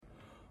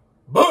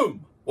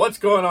What's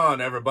going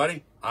on,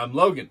 everybody? I'm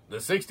Logan, the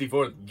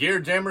 64th Gear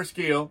Jammer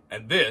Skeel,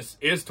 and this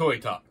is Toy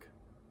Talk.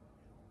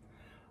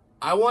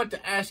 I want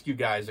to ask you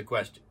guys a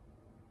question.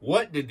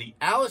 What did the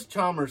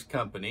Allis-Chalmers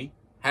Company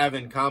have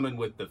in common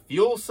with the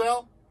fuel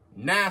cell,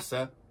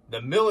 NASA,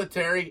 the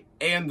military,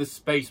 and the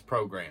space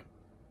program?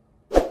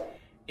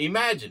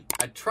 Imagine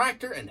a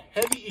tractor and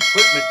heavy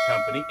equipment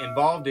company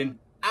involved in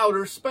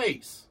outer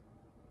space.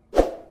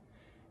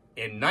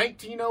 In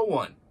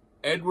 1901,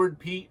 Edward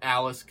P.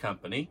 Allis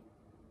Company,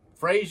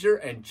 Fraser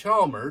and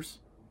Chalmers,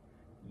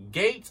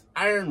 Gates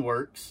Iron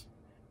Works,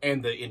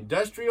 and the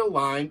industrial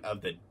line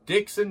of the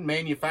Dixon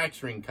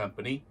Manufacturing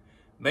Company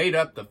made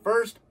up the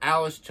first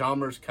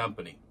Allis-Chalmers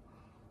Company.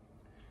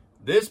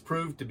 This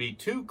proved to be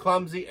too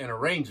clumsy an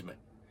arrangement,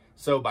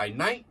 so by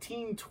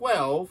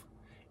 1912,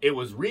 it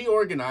was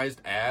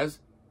reorganized as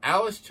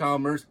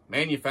Allis-Chalmers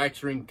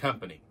Manufacturing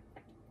Company.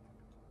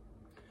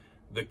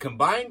 The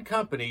combined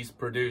companies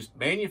produced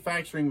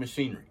manufacturing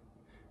machinery.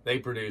 They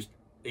produced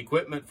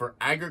equipment for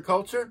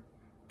agriculture,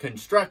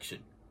 construction,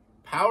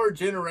 power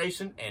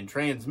generation and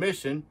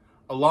transmission,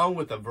 along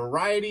with a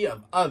variety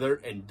of other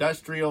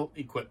industrial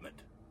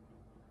equipment.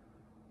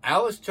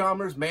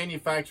 Allis-Chalmers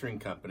Manufacturing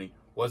Company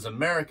was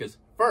America's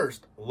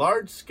first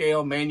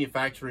large-scale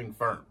manufacturing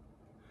firm.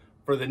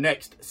 For the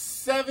next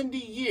 70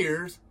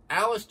 years,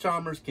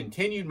 Allis-Chalmers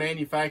continued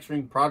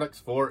manufacturing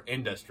products for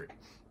industry.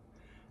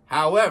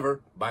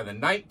 However, by the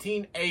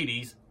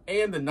 1980s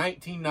and the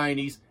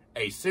 1990s,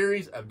 a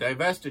series of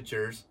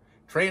divestitures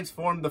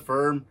transformed the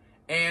firm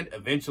and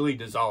eventually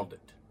dissolved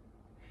it.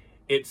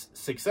 Its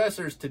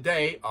successors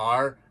today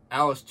are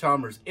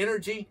Allis-Chalmers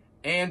Energy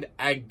and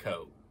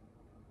AGCO.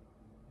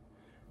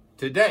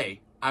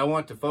 Today, I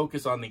want to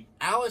focus on the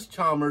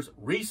Allis-Chalmers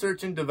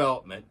research and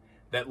development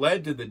that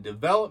led to the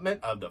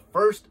development of the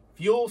first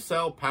fuel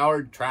cell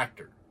powered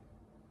tractor.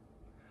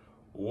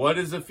 What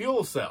is a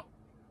fuel cell?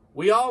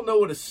 We all know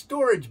what a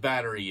storage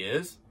battery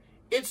is.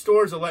 It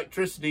stores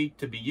electricity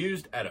to be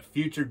used at a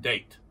future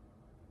date.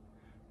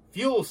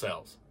 Fuel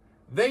cells,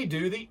 they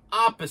do the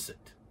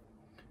opposite.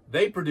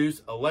 They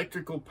produce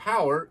electrical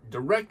power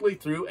directly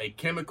through a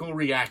chemical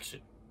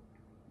reaction.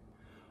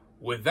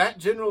 With that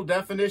general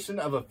definition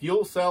of a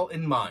fuel cell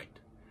in mind,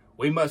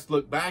 we must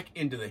look back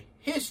into the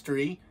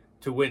history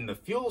to when the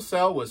fuel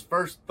cell was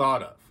first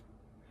thought of.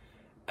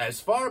 As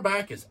far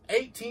back as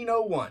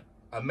 1801,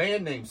 a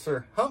man named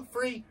Sir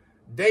Humphrey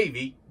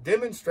Davy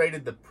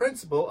demonstrated the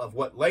principle of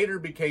what later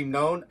became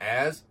known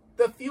as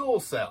the fuel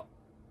cell.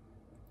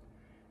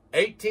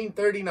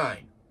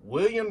 1839,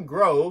 William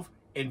Grove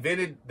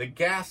invented the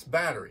gas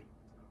battery,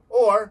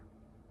 or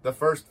the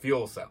first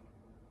fuel cell.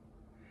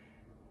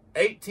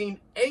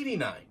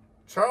 1889,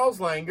 Charles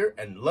Langer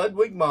and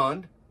Ludwig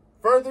Mond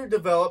further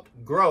developed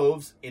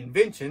Grove's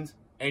inventions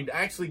and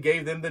actually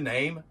gave them the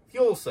name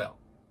fuel cell.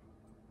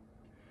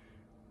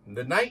 In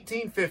the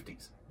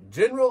 1950s,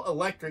 General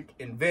Electric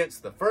invents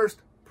the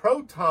first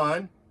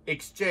proton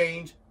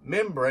exchange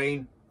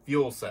membrane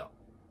fuel cell.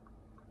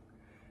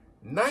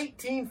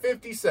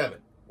 1957,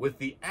 with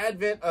the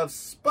advent of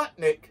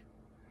Sputnik,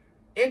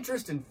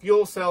 interest in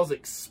fuel cells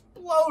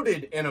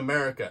exploded in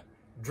America,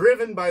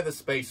 driven by the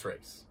space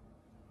race.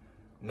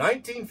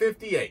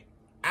 1958,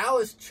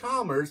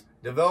 Allis-Chalmers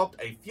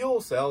developed a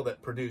fuel cell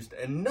that produced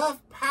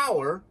enough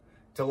power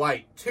to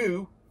light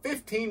two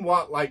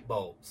 15-watt light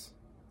bulbs.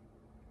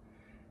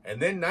 And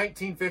then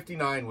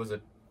 1959 was a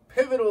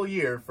pivotal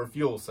year for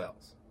fuel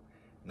cells.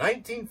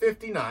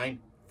 1959,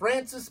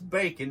 Francis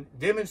Bacon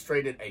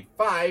demonstrated a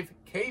 5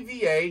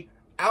 kVA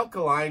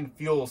alkaline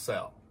fuel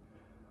cell.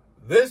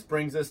 This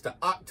brings us to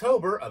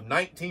October of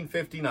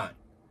 1959.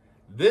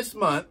 This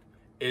month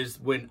is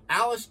when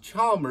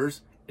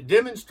Allis-Chalmers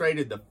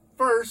demonstrated the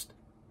first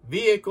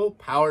vehicle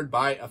powered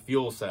by a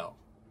fuel cell.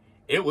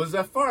 It was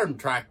a farm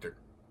tractor.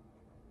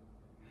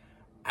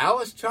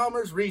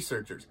 Allis-Chalmers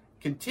researchers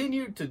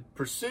continued to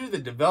pursue the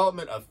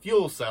development of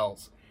fuel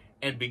cells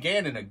and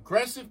began an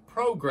aggressive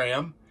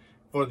program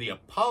for the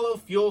Apollo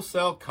fuel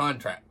cell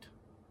contract.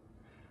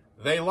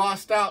 They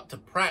lost out to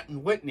Pratt &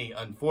 Whitney,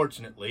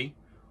 unfortunately,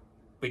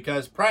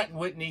 because Pratt &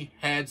 Whitney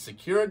had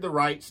secured the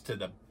rights to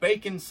the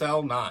Bacon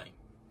Cell 9.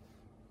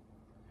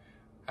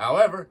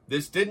 However,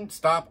 this didn't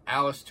stop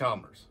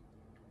Allis-Chalmers,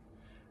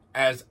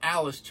 as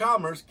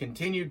Allis-Chalmers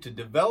continued to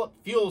develop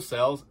fuel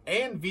cells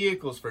and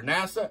vehicles for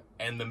NASA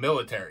and the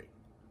military.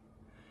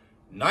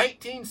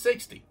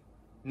 1960,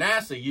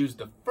 NASA used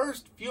the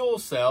first fuel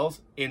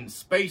cells in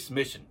space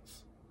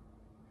missions.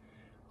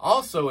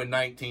 Also in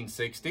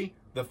 1960,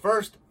 the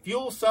first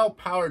fuel cell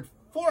powered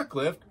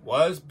forklift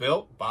was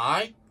built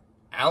by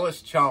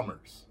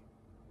Allis-Chalmers.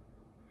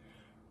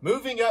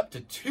 Moving up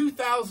to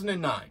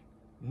 2009,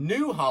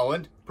 New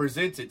Holland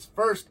presents its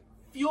first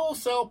fuel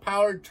cell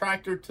powered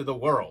tractor to the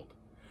world,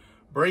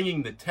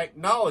 bringing the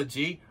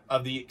technology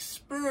of the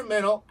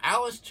experimental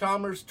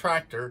Allis-Chalmers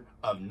tractor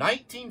of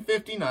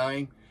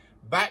 1959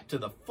 back to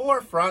the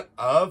forefront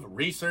of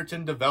research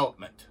and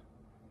development.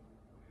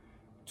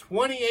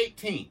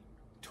 2018,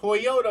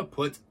 Toyota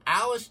puts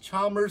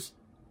Allis-Chalmers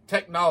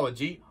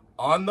technology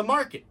on the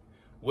market,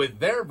 with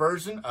their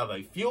version of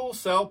a fuel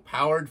cell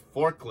powered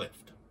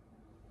forklift.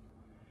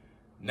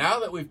 Now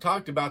that we've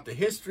talked about the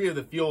history of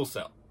the fuel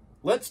cell,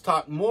 let's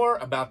talk more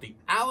about the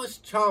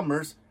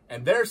Allis-Chalmers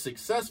and their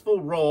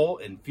successful role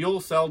in fuel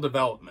cell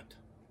development.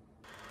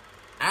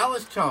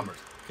 Allis-Chalmers'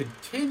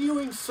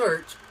 continuing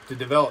search to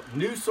develop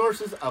new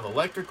sources of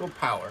electrical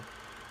power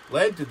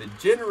led to the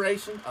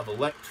generation of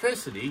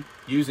electricity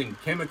using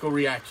chemical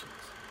reactions.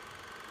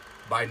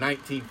 By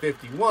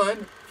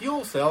 1951,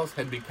 fuel cells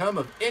had become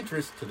of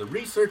interest to the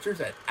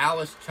researchers at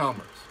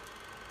Allis-Chalmers.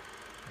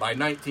 By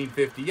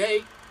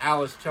 1958,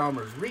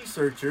 Allis-Chalmers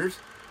researchers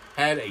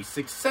had a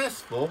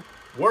successful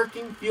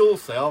working fuel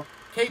cell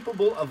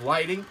capable of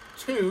lighting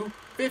two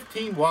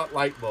 15-watt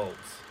light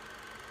bulbs.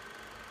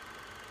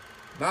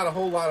 Not a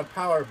whole lot of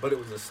power, but it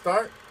was a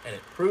start, and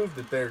it proved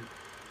that their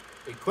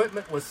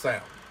equipment was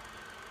sound.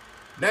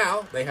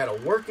 Now they had a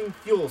working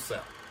fuel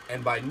cell,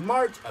 and by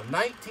March of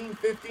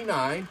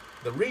 1959,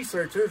 the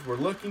researchers were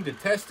looking to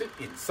test it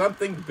in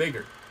something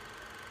bigger.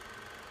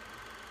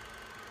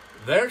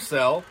 Their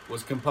cell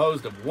was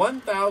composed of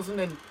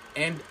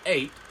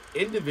 1,008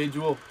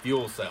 individual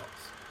fuel cells.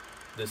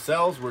 The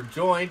cells were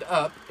joined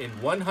up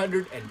in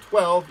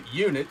 112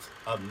 units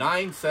of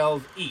 9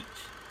 cells each.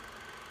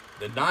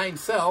 The 9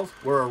 cells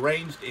were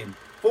arranged in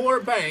 4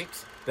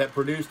 banks that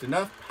produced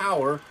enough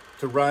power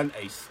to run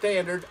a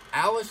standard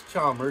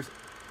Allis-Chalmers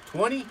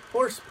 20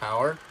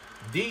 horsepower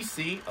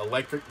DC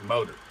electric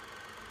motor.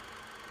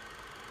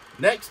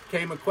 Next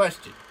came a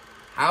question: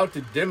 how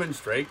to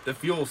demonstrate the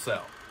fuel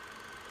cell.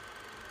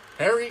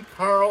 Harry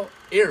Carl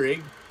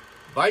Ehrig,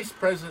 Vice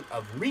President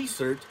of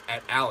Research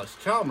at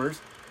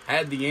Allis-Chalmers,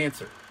 had the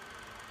answer.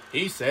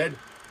 He said,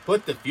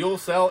 put the fuel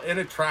cell in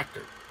a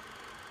tractor.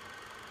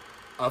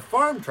 A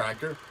farm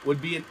tractor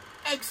would be an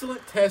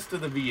excellent test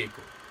of the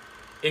vehicle.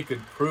 It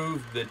could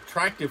prove the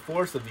tractive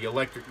force of the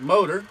electric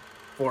motor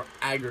for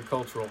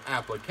agricultural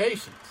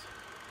applications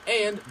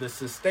and the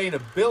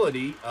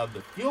sustainability of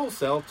the fuel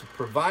cell to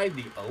provide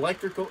the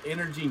electrical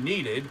energy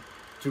needed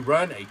to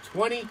run a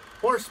 20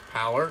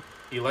 horsepower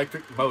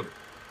electric motor.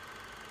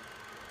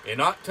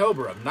 In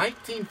October of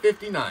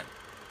 1959,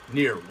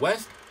 near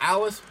West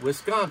Allis,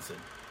 Wisconsin,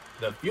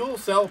 the fuel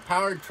cell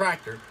powered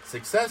tractor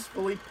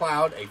successfully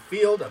plowed a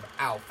field of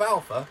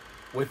alfalfa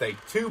with a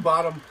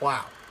 2-bottom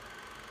plow.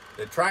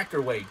 The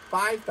tractor weighed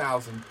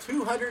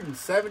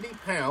 5,270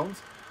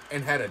 pounds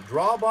and had a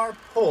drawbar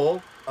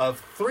pull of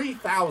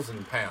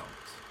 3,000 pounds.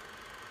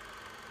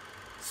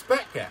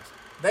 SpecCast,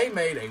 they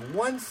made a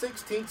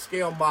 1/16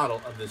 scale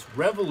model of this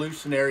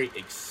revolutionary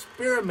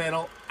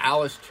experimental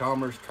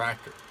Allis-Chalmers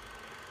tractor,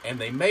 and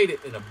they made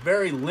it in a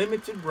very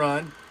limited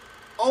run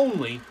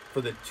only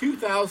for the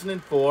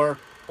 2004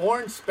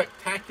 Orange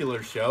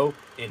Spectacular Show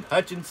in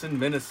Hutchinson,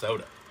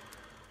 Minnesota.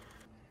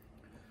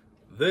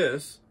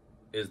 This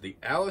is the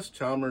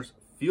Allis-Chalmers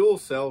fuel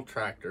cell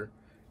tractor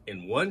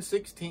in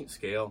 1/16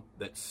 scale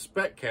that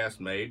SpecCast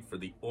made for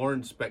the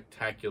Orange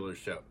Spectacular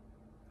Show.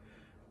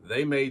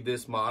 They made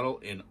this model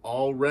in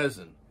all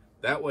resin.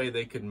 That way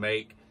they could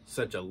make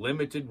such a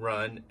limited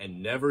run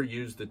and never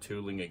use the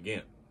tooling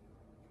again.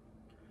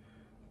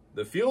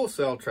 The fuel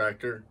cell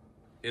tractor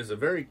is a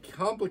very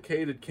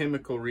complicated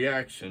chemical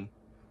reaction,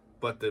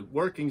 but the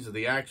workings of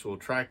the actual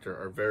tractor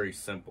are very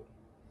simple.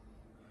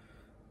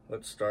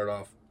 Let's start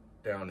off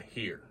down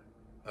here.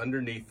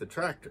 Underneath the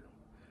tractor,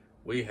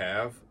 we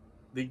have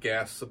the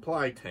gas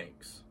supply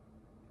tanks.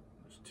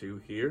 There's 2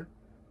 here,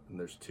 and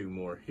there's 2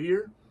 more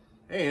here,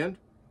 and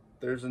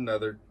there's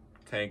another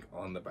tank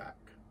on the back.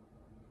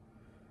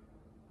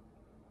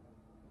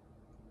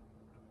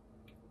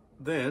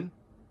 Then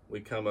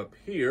we come up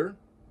here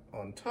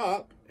on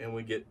top and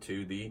we get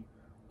to the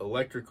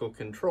electrical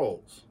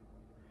controls.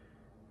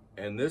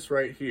 And this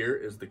right here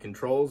is the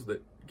controls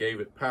that gave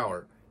it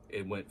power.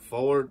 It went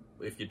forward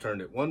if you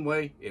turned it one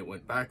way, it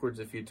went backwards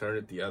if you turned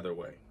it the other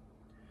way.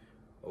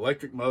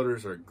 Electric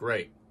motors are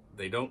great.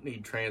 They don't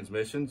need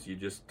transmissions. You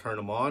just turn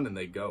them on and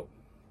they go.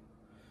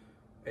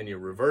 And you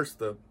reverse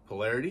the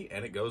polarity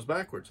and it goes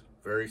backwards.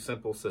 Very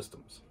simple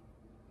systems.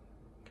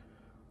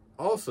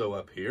 Also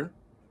up here,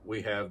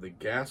 we have the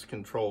gas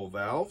control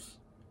valves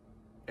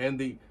and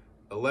the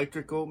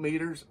electrical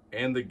meters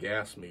and the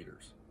gas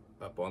meters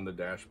up on the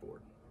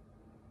dashboard.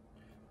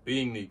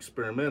 Being the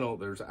experimental,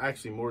 there's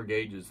actually more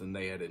gauges than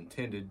they had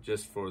intended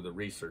just for the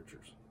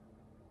researchers.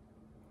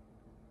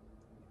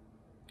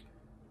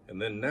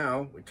 And then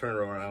now we turn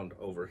around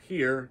over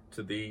here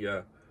to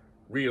the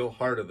real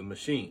heart of the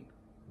machine,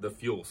 the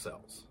fuel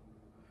cells.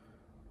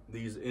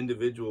 These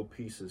individual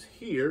pieces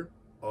here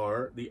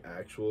are the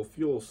actual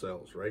fuel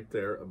cells right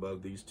there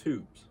above these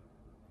tubes.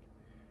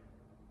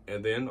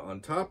 And then on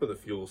top of the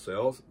fuel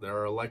cells, there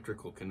are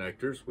electrical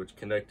connectors which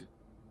connect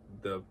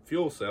the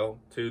fuel cell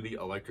to the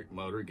electric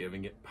motor,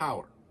 giving it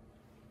power.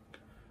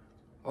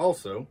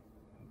 Also,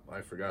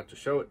 I forgot to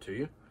show it to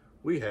you,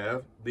 we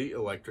have the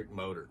electric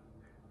motor.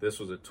 This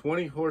was a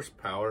 20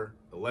 horsepower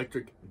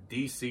electric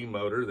DC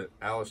motor that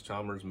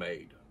Allis-Chalmers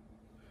made,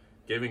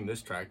 giving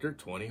this tractor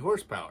 20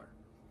 horsepower.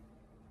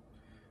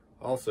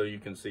 Also, you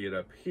can see it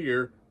up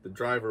here the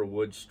driver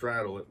would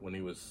straddle it when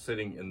he was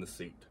sitting in the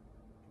seat.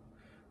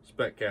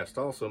 SpecCast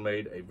also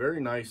made a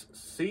very nice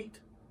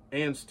seat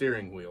and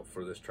steering wheel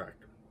for this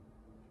tractor.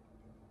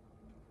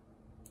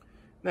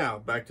 Now,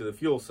 back to the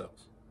fuel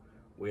cells.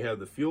 We have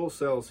the fuel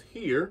cells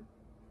here,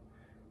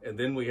 and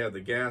then we have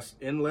the gas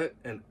inlet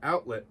and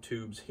outlet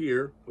tubes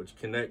here, which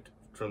connect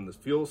from the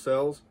fuel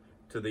cells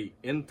to the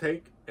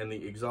intake and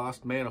the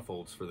exhaust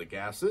manifolds for the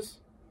gases.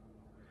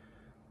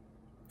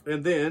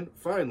 And then,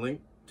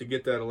 finally, to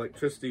get that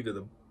electricity to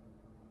the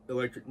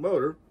electric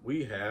motor,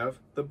 we have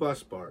the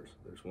bus bars.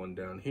 There's one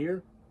down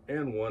here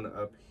and one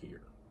up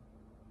here.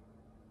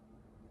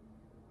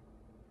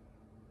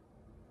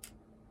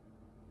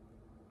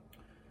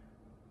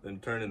 Then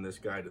turning this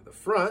guy to the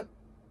front,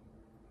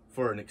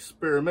 for an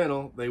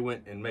experimental, they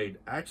went and made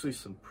actually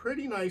some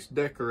pretty nice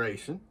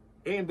decoration,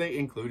 and they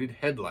included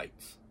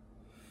headlights.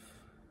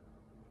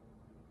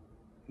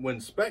 When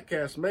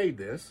SpecCast made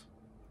this,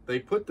 they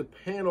put the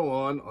panel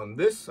on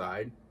this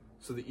side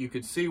so that you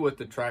could see what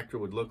the tractor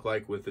would look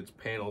like with its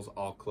panels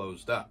all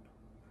closed up.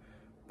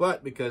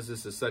 But because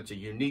this is such a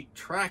unique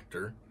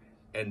tractor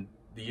and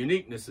the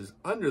uniqueness is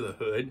under the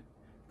hood,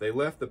 they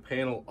left the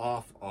panel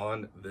off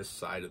on this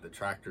side of the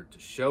tractor to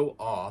show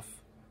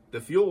off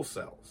the fuel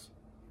cells.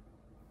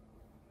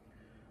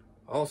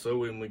 Also,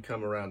 when we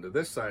come around to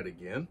this side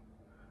again,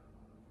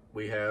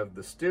 we have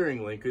the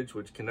steering linkage,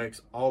 which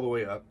connects all the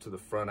way up to the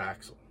front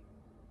axle.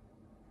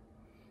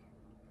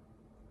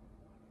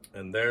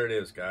 And there it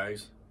is,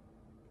 guys.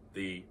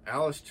 The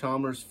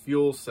Allis-Chalmers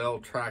fuel cell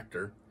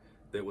tractor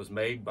that was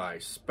made by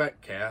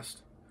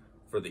SpecCast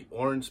for the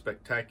Orange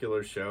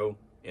Spectacular Show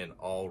in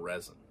all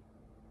resin.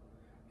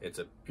 It's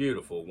a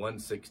beautiful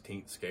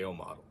 1/16 scale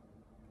model.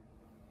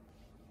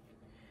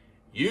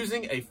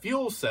 Using a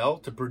fuel cell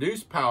to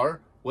produce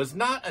power was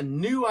not a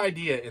new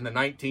idea in the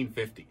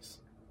 1950s.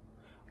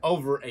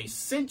 Over a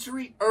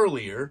century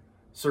earlier,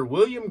 Sir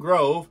William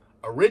Grove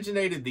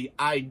originated the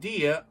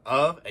idea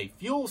of a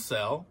fuel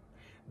cell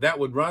that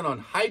would run on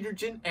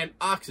hydrogen and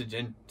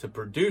oxygen to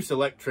produce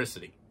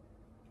electricity.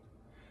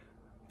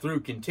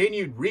 Through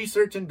continued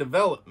research and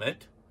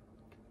development,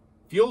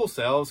 fuel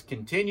cells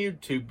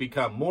continued to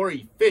become more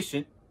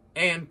efficient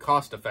and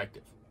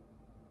cost-effective.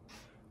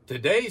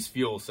 Today's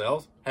fuel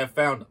cells have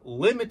found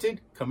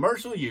limited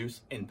commercial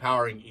use in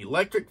powering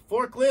electric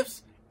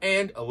forklifts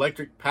and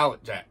electric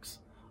pallet jacks,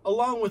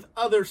 along with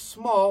other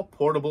small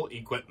portable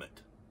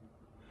equipment.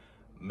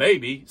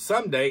 Maybe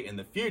someday in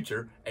the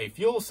future, a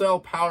fuel cell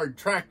powered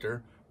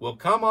tractor will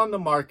come on the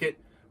market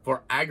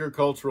for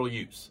agricultural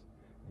use,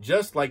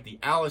 just like the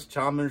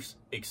Allis-Chalmers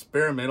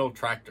experimental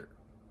tractor.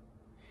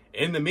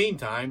 In the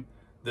meantime,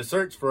 the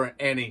search for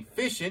an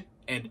efficient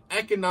and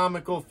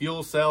economical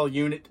fuel cell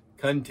unit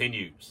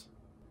continues.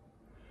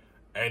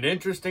 An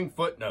interesting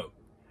footnote: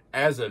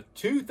 as of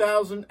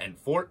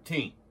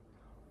 2014,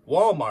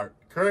 Walmart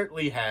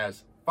currently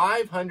has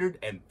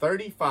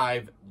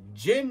 535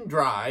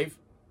 GenDrive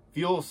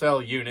fuel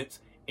cell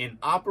units in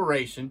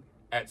operation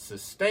at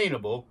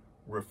sustainable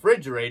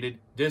refrigerated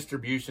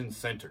distribution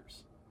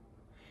centers,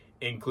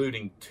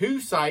 including 2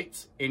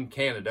 sites in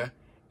Canada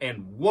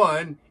and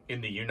 1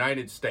 in the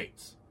United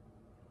States.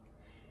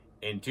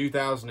 In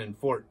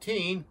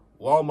 2014,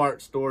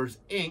 Walmart Stores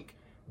Inc.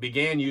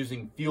 began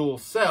using fuel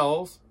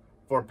cells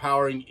for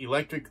powering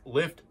electric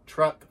lift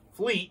truck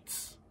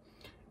fleets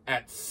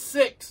at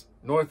 6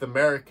 North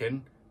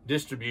American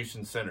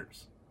distribution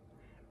centers.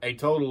 A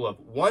total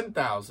of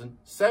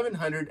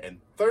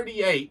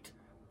 1,738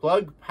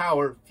 Plug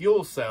Power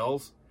fuel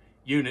cells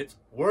units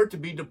were to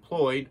be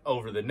deployed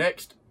over the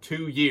next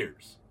 2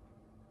 years.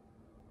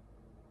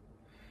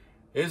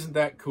 Isn't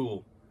that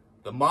cool?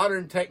 The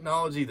modern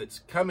technology that's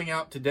coming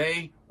out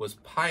today was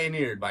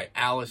pioneered by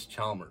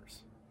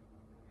Allis-Chalmers.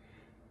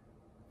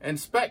 And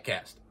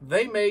SpecCast,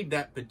 they made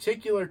that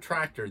particular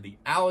tractor, the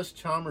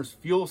Allis-Chalmers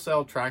fuel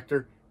cell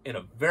tractor, in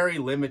a very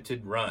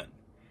limited run.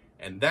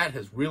 And that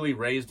has really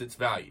raised its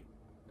value.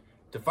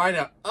 To find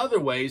out other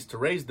ways to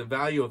raise the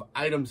value of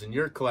items in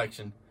your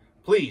collection,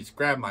 please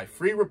grab my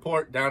free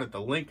report down at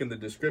the link in the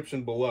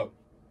description below.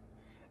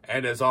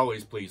 And as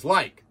always, please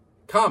like,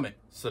 comment,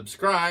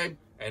 subscribe,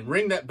 and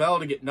ring that bell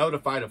to get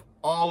notified of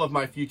all of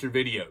my future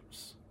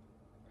videos.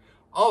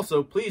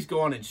 Also, please go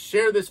on and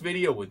share this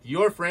video with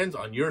your friends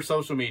on your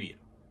social media.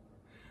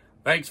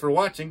 Thanks for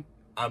watching.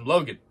 I'm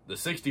Logan, the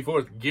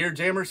 64th Gear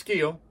Jammer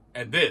Skeel,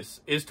 and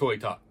this is Toy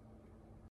Talk.